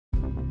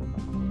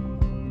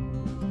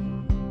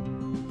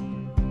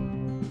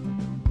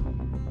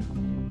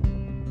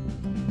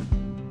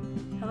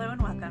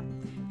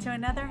to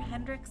another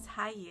Hendriksz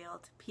High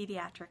Yield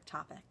Pediatric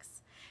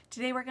Topics.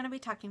 Today we're going to be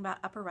talking about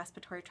upper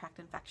respiratory tract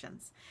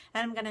infections,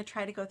 and I'm going to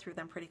try to go through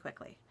them pretty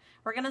quickly.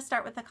 We're going to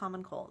start with the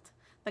common cold.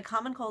 The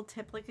common cold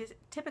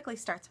typically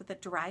starts with a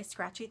dry,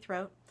 scratchy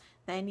throat.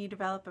 Then you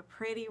develop a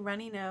pretty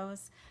runny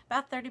nose.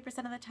 About 30%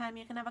 of the time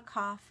you can have a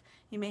cough.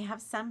 You may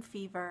have some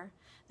fever.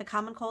 The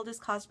common cold is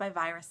caused by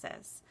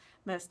viruses,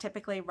 most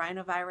typically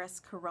rhinovirus,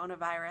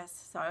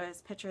 coronavirus. So I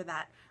always picture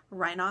that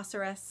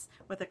rhinoceros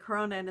with a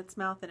corona in its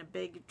mouth and a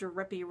big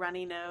drippy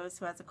runny nose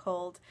who has a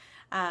cold.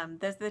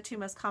 Those are the two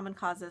most common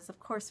causes. Of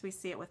course, we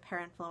see it with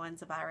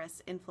parainfluenza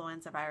virus,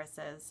 influenza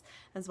viruses,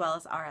 as well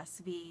as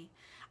RSV.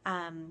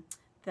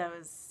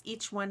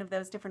 Each one of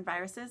those different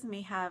viruses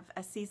may have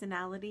a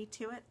seasonality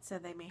to it, so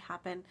they may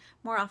happen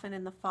more often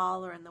in the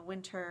fall or in the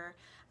winter,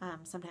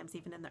 sometimes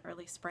even in the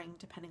early spring,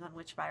 depending on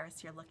which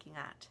virus you're looking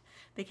at.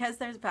 Because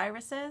there's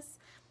viruses,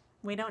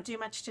 we don't do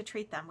much to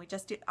treat them. We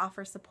just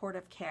offer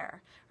supportive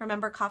care.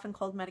 Remember, cough and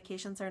cold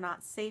medications are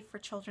not safe for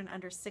children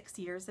under 6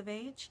 years of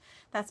age.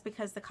 That's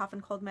because the cough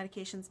and cold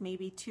medications may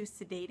be too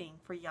sedating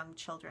for young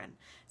children.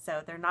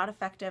 So they're not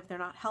effective, they're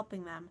not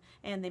helping them,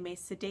 and they may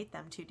sedate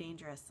them too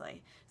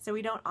dangerously. So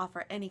we don't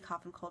offer any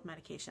cough and cold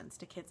medications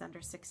to kids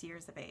under 6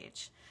 years of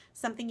age.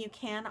 Something you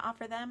can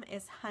offer them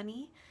is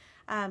honey.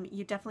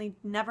 You definitely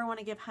never want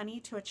to give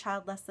honey to a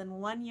child less than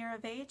 1 year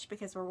of age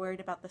because we're worried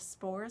about the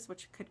spores,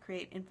 which could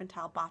create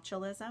infantile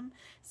botulism.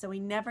 So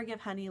we never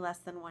give honey less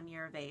than 1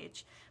 year of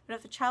age. But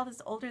if a child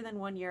is older than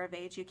 1 year of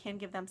age, you can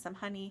give them some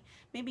honey,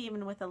 maybe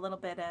even with a little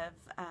bit of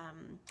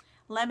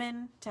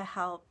lemon to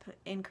help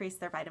increase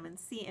their vitamin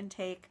C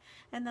intake,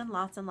 and then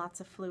lots and lots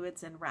of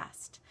fluids and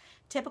rest.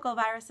 Typical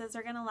viruses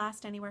are going to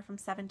last anywhere from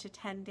 7 to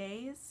 10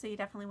 days, so you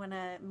definitely want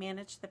to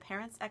manage the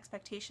parents'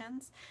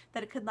 expectations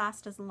that it could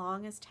last as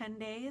long as 10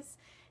 days.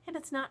 And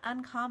it's not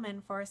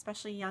uncommon for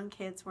especially young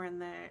kids, we're in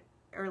the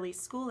early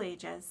school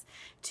ages,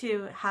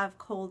 to have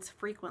colds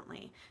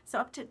frequently. So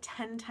up to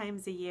 10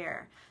 times a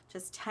year,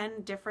 just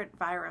 10 different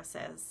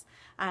viruses,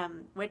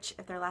 which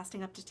if they're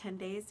lasting up to 10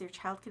 days, your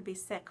child could be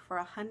sick for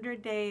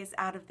 100 days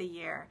out of the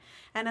year.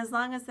 And as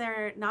long as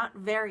they're not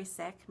very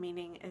sick,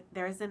 meaning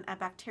there isn't a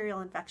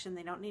bacterial infection,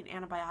 they don't need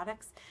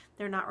antibiotics,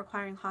 they're not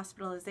requiring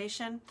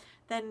hospitalization,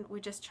 then we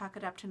just chalk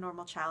it up to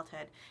normal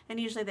childhood. And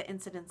usually the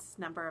incidence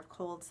number of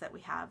colds that we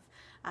have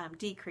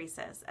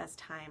decreases as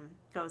time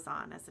goes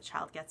on, as the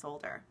child gets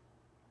older.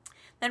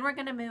 Then we're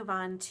going to move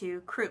on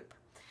to croup.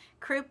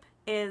 Croup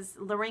is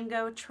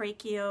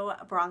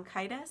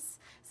laryngotracheobronchitis.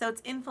 So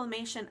it's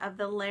inflammation of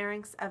the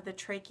larynx, of the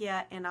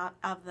trachea, and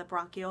of the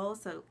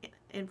bronchioles, so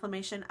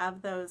inflammation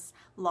of those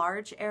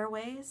large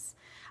airways.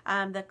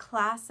 The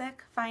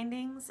classic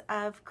findings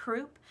of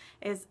croup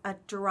is a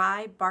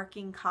dry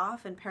barking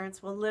cough, and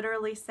parents will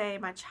literally say,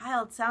 "My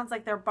child sounds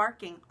like they're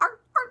barking,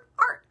 art, art,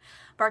 art,"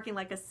 barking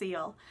like a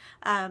seal.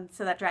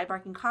 So that dry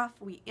barking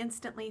cough, we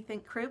instantly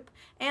think croup,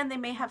 and they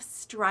may have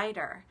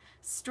stridor.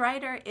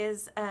 Stridor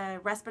is a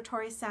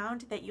respiratory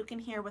sound that you can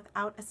hear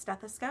without a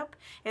stethoscope.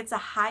 It's a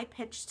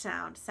high-pitched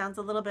sound. Sounds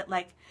a little bit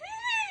like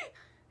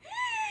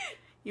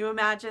you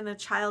imagine the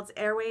child's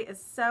airway is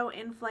so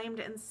inflamed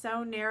and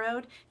so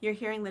narrowed, you're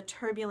hearing the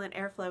turbulent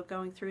airflow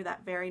going through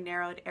that very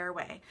narrowed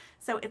airway.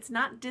 So it's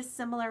not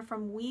dissimilar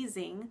from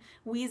wheezing.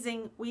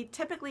 Wheezing, we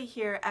typically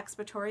hear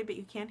expiratory, but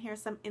you can hear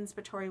some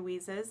inspiratory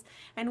wheezes.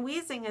 And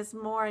wheezing is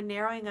more a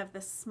narrowing of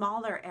the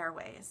smaller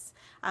airways,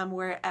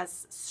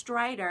 whereas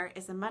stridor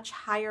is a much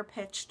higher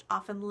pitched,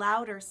 often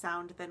louder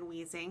sound than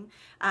wheezing,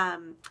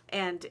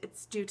 and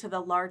it's due to the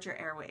larger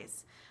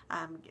airways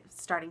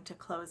starting to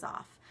close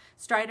off.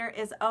 Stridor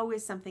is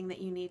always something that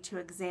you need to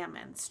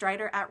examine.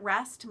 Stridor at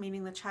rest,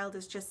 meaning the child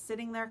is just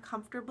sitting there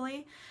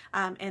comfortably,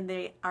 and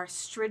they are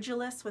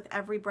stridulous with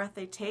every breath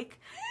they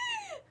take.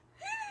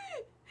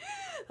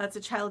 That's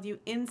a child you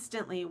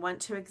instantly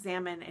want to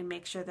examine and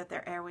make sure that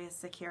their airway is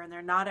secure and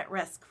they're not at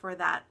risk for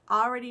that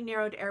already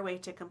narrowed airway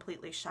to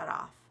completely shut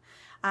off.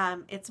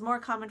 It's more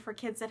common for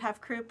kids that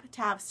have croup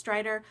to have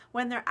stridor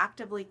when they're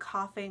actively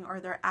coughing or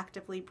they're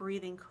actively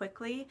breathing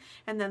quickly,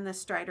 and then the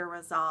stridor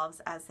resolves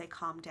as they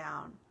calm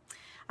down.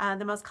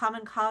 The most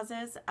common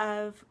causes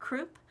of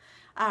croup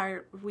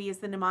are, we use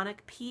the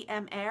mnemonic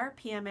PMR.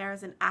 PMR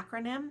is an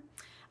acronym,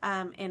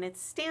 and it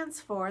stands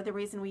for, the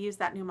reason we use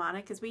that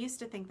mnemonic is we used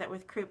to think that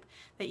with croup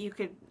that you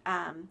could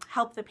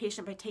help the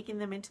patient by taking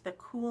them into the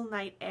cool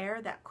night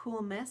air. That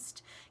cool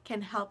mist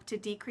can help to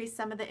decrease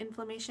some of the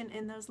inflammation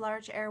in those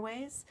large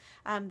airways.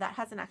 That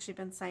hasn't actually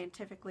been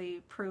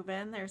scientifically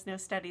proven. There's no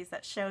studies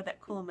that show that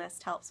cool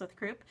mist helps with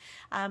croup,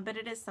 but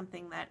it is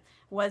something that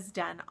was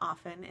done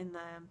often in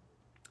the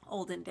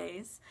olden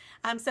days.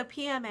 So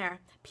PMR.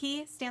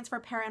 P stands for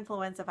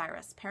parainfluenza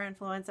virus.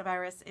 Parainfluenza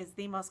virus is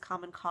the most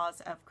common cause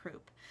of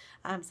croup.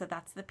 So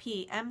that's the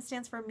P. M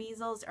stands for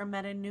measles or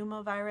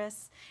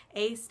metapneumovirus.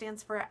 A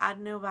stands for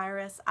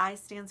adenovirus. I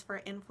stands for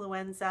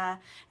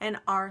influenza. And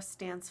R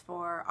stands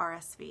for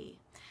RSV.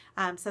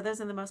 So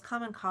those are the most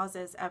common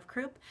causes of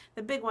croup.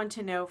 The big one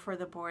to know for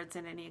the boards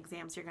and any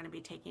exams you're going to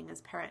be taking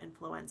is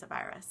parainfluenza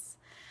virus.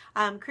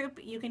 Croup,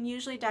 you can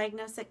usually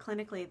diagnose it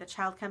clinically. The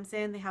child comes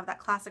in, they have that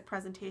classic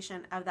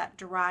presentation of that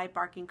dry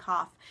barking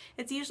cough.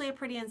 It's usually a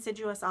pretty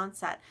insidious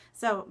onset,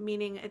 so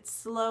meaning it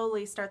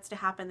slowly starts to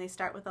happen. They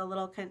start with a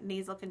little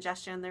nasal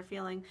congestion, they're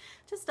feeling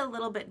just a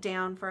little bit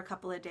down for a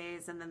couple of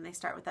days, and then they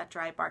start with that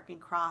dry barking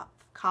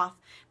cough,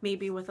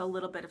 maybe with a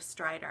little bit of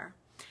stridor.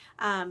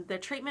 The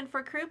treatment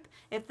for croup,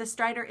 if the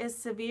stridor is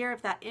severe,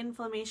 if that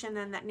inflammation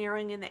and that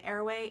narrowing in the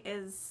airway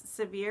is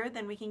severe,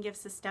 then we can give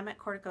systemic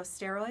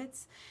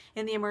corticosteroids.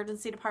 In the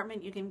emergency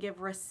department, you can give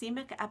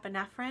racemic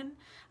epinephrine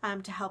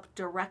to help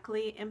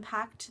directly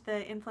impact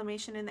the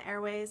inflammation in the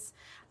airways.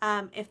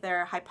 If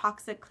they're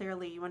hypoxic,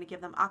 clearly you want to give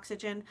them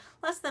oxygen.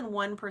 Less than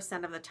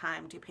 1% of the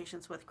time do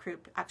patients with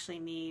croup actually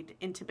need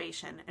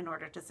intubation in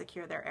order to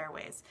secure their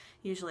airways.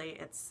 Usually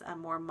it's a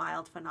more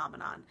mild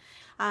phenomenon.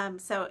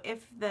 So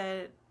if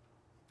the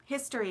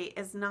history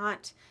is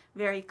not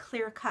very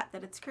clear-cut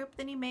that it's croup,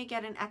 then you may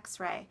get an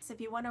x-ray. So if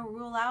you want to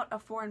rule out a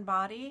foreign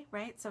body,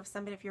 right, so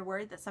if you're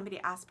worried that somebody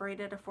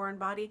aspirated a foreign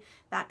body,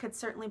 that could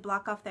certainly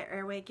block off their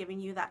airway,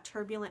 giving you that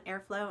turbulent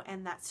airflow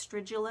and that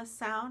stridulous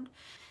sound.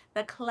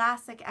 The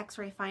classic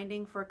x-ray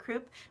finding for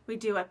croup, we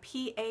do a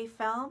PA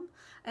film,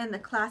 and the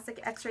classic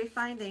x-ray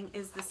finding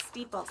is the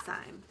steeple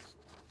sign.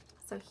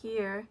 So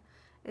here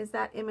is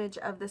that image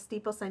of the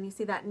steeple sign. You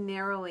see that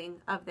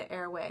narrowing of the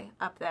airway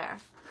up there.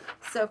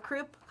 So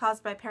croup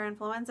caused by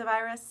parainfluenza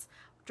virus,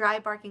 dry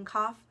barking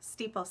cough,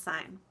 steeple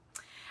sign.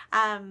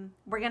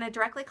 We're going to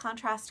directly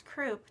contrast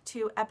croup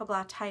to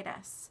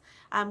epiglottitis.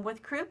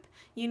 With croup,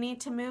 you need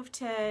to move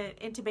to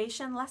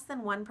intubation less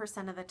than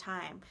 1% of the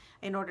time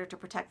in order to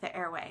protect the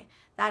airway.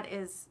 That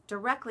is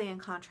directly in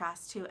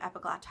contrast to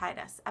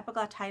epiglottitis.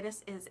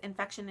 Epiglottitis is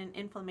infection and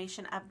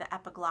inflammation of the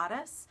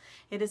epiglottis.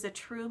 It is a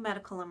true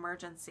medical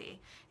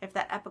emergency. If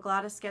that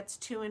epiglottis gets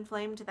too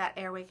inflamed, that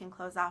airway can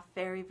close off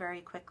very,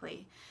 very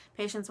quickly.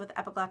 Patients with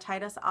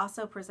epiglottitis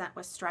also present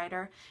with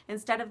stridor.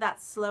 Instead of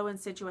that slow,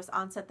 insidious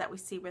onset that we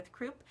see with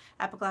croup,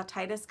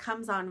 epiglottitis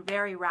comes on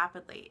very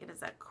rapidly. It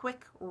is a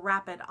quick,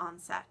 rapid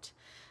onset.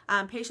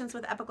 Patients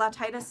with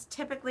epiglottitis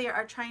typically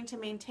are trying to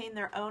maintain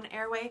their own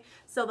airway,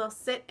 so they'll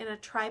sit in a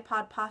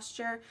tripod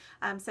posture,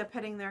 so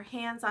putting their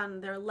hands on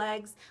their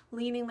legs,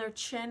 leaning their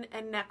chin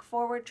and neck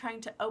forward,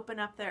 trying to open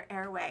up their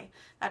airway.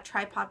 That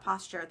tripod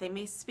posture. They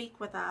may speak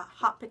with a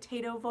hot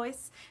potato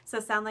voice, so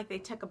sound like they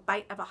took a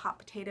bite of a hot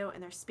potato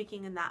and they're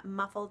speaking in that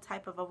muffled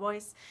type of a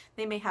voice.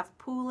 They may have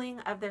pooling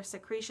of their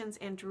secretions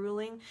and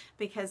drooling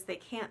because they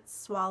can't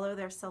swallow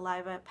their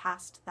saliva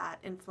past that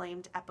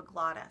inflamed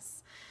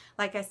epiglottis.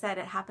 Like I said,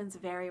 it happens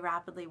very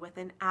rapidly.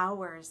 Within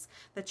hours,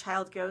 the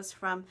child goes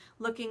from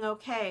looking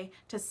okay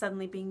to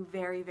suddenly being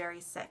very,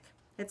 very sick.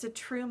 It's a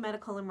true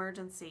medical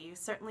emergency. You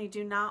certainly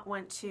do not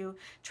want to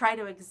try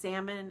to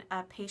examine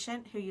a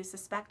patient who you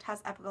suspect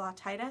has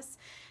epiglottitis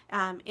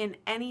in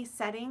any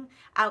setting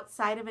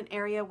outside of an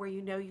area where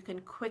you know you can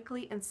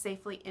quickly and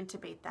safely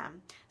intubate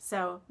them.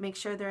 So make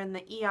sure they're in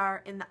the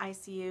ER, in the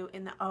ICU,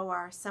 in the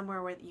OR,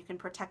 somewhere where you can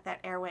protect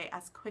that airway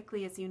as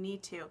quickly as you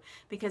need to,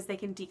 because they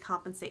can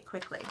decompensate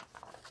quickly.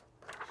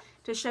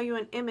 To show you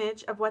an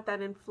image of what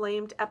that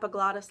inflamed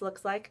epiglottis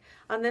looks like.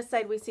 On this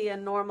side we see a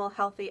normal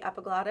healthy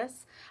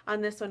epiglottis. On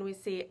this one we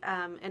see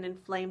an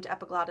inflamed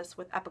epiglottis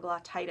with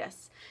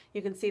epiglottitis.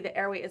 You can see the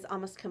airway is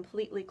almost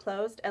completely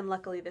closed, and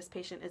luckily this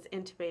patient is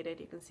intubated.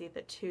 You can see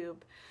the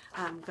tube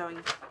going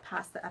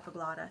past the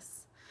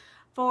epiglottis.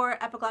 For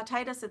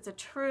epiglottitis, it's a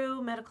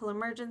true medical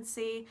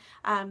emergency.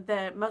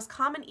 The most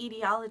common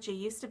etiology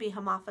used to be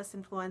Haemophilus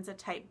influenza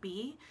type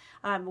B.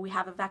 We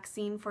have a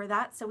vaccine for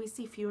that, so we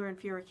see fewer and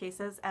fewer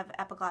cases of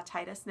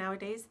epiglottitis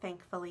nowadays,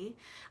 thankfully.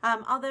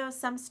 Although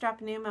some strep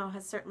pneumo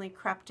has certainly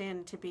crept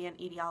in to be an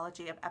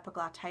etiology of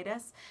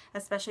epiglottitis,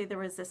 especially the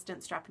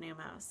resistant strep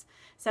pneumos.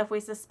 So if we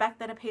suspect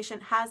that a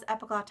patient has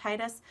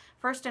epiglottitis,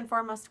 first and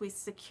foremost we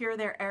secure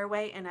their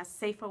airway in as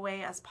safe a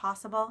way as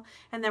possible,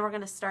 and then we're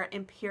going to start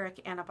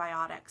empiric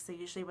antibiotics. So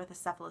usually with a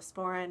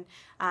cephalosporin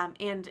and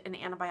an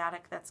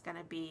antibiotic that's going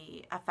to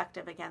be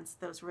effective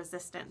against those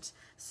resistant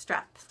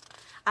strep.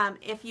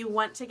 If you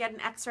want to get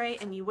an x-ray,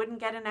 and you wouldn't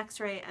get an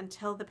x-ray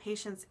until the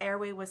patient's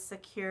airway was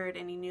secured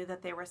and you knew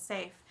that they were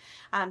safe.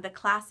 The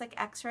classic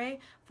x-ray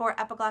for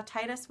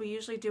epiglottitis, we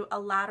usually do a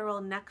lateral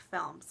neck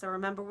film. So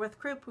remember with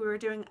croup we were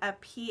doing a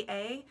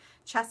PA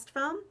chest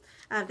film.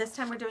 This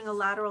time we're doing a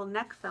lateral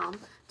neck film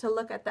to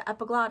look at the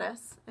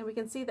epiglottis, and we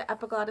can see the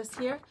epiglottis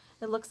here.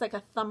 It looks like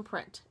a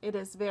thumbprint. It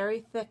is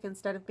very thick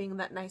instead of being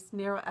that nice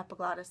narrow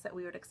epiglottis that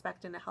we would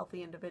expect in a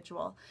healthy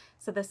individual.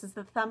 So this is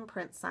the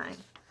thumbprint sign.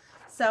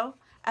 So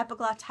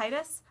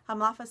epiglottitis,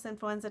 Haemophilus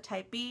influenza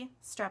type B,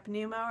 strep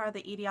pneumo are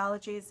the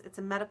etiologies. It's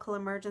a medical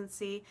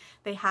emergency.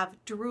 They have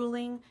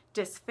drooling,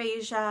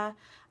 dysphagia,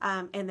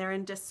 and they're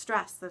in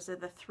distress. Those are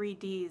the 3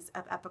 Ds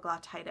of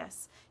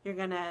epiglottitis. You're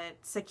going to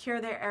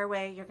secure their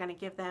airway. You're going to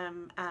give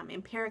them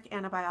empiric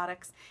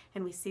antibiotics,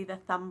 and we see the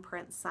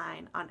thumbprint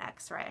sign on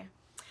x-ray.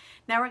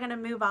 Now we're going to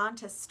move on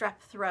to strep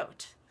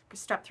throat.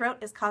 strep throat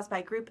is caused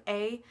by group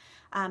A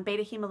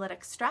beta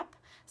hemolytic strep.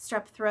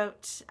 Strep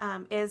throat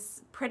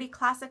is pretty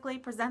classically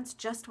presents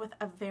just with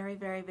a very,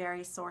 very,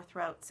 very sore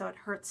throat, so it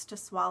hurts to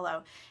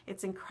swallow.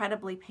 It's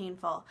incredibly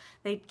painful.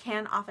 They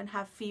can often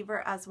have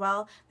fever as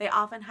well. They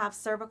often have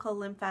cervical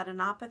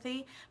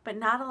lymphadenopathy, but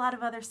not a lot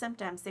of other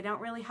symptoms. They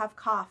don't really have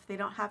cough. They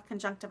don't have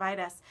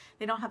conjunctivitis.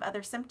 They don't have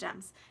other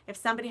symptoms. If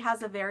somebody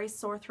has a very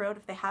sore throat,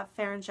 if they have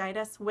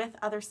pharyngitis with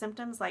other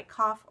symptoms like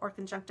cough or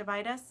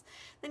conjunctivitis,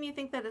 then you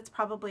think that it's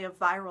probably a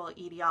viral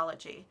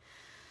etiology.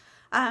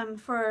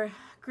 For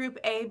group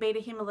A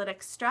beta hemolytic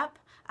strep,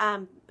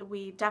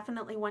 we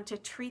definitely want to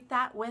treat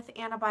that with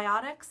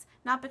antibiotics,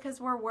 not because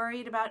we're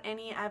worried about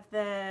any of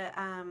the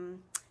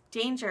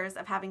dangers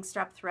of having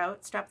strep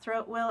throat. Strep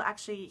throat will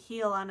actually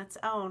heal on its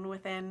own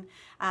within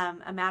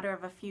a matter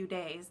of a few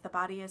days. The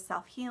body is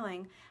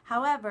self-healing.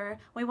 However,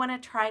 we want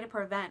to try to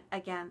prevent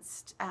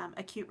against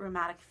acute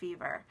rheumatic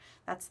fever.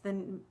 That's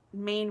the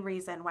main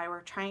reason why we're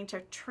trying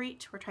to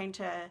treat,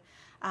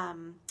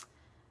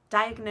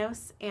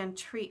 diagnose and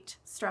treat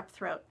strep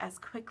throat as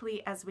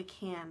quickly as we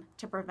can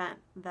to prevent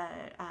the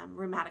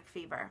rheumatic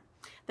fever.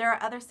 There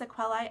are other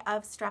sequelae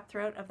of strep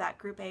throat, of that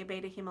group A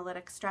beta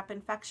hemolytic strep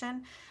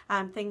infection,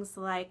 things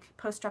like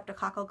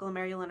post-streptococcal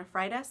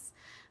glomerulonephritis.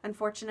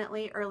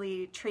 Unfortunately,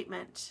 early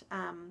treatment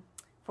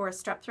for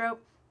strep throat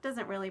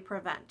doesn't really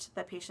prevent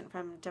the patient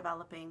from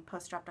developing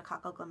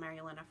post-streptococcal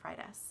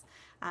glomerulonephritis.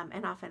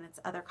 And often it's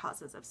other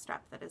causes of strep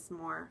that is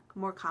more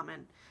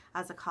common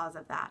as a cause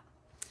of that.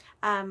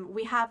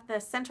 We have the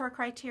Centor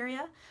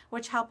criteria,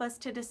 which help us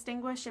to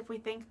distinguish if we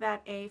think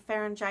that a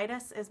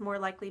pharyngitis is more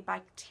likely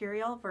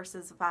bacterial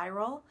versus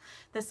viral.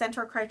 The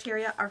Centor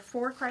criteria are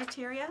 4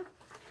 criteria,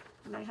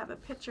 and I have a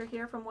picture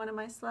here from one of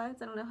my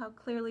slides. I don't know how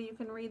clearly you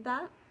can read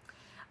that.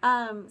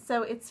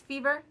 So it's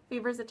fever.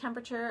 Fever is a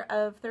temperature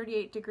of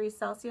 38 degrees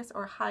Celsius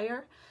or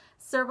higher.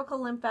 Cervical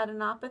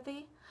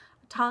lymphadenopathy,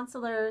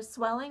 tonsillar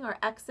swelling or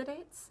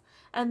exudates,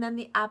 and then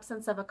the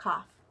absence of a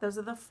cough. Those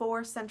are the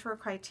 4 Centor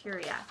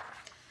criteria.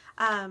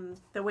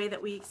 The way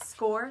that we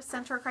score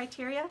Centor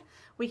criteria,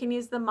 we can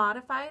use the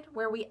modified,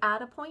 where we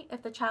add a point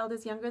if the child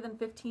is younger than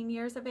 15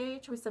 years of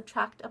age. We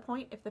subtract a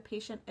point if the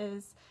patient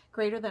is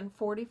greater than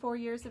 44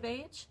 years of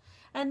age.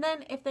 And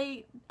then if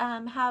they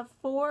have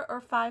 4 or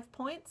 5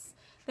 points,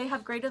 they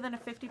have greater than a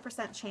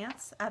 50%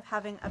 chance of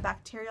having a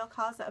bacterial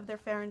cause of their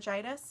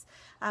pharyngitis,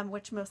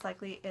 which most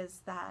likely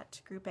is that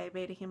group A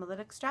beta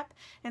hemolytic strep.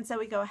 And so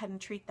we go ahead and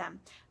treat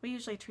them. We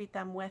usually treat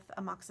them with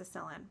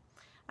amoxicillin.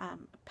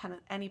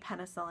 Any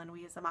penicillin,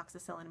 we use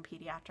amoxicillin in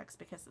pediatrics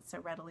because it's so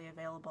readily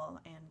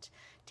available and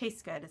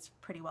tastes good. It's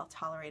pretty well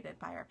tolerated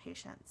by our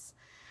patients.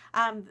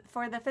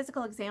 For the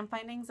physical exam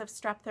findings of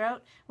strep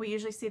throat, we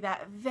usually see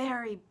that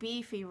very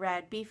beefy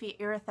red, beefy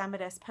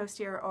erythematous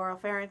posterior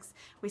oropharynx.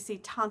 We see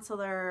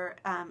tonsillar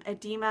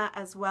edema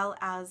as well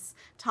as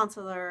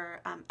tonsillar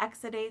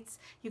exudates.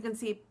 You can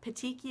see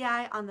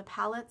petechiae on the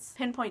palates,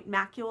 pinpoint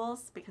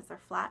macules because they're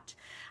flat.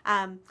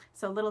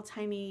 So little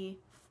tiny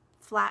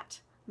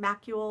flat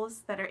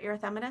macules that are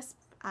erythematous,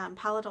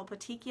 palatal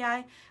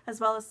petechiae, as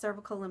well as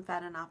cervical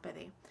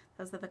lymphadenopathy.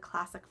 Those are the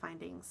classic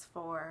findings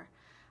for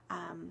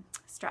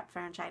strep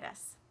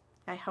pharyngitis.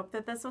 I hope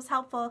that this was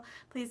helpful.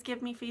 Please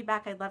give me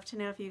feedback. I'd love to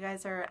know if you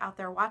guys are out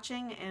there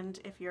watching and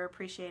if you're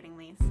appreciating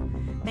these.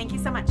 Thank you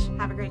so much.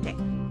 Have a great day.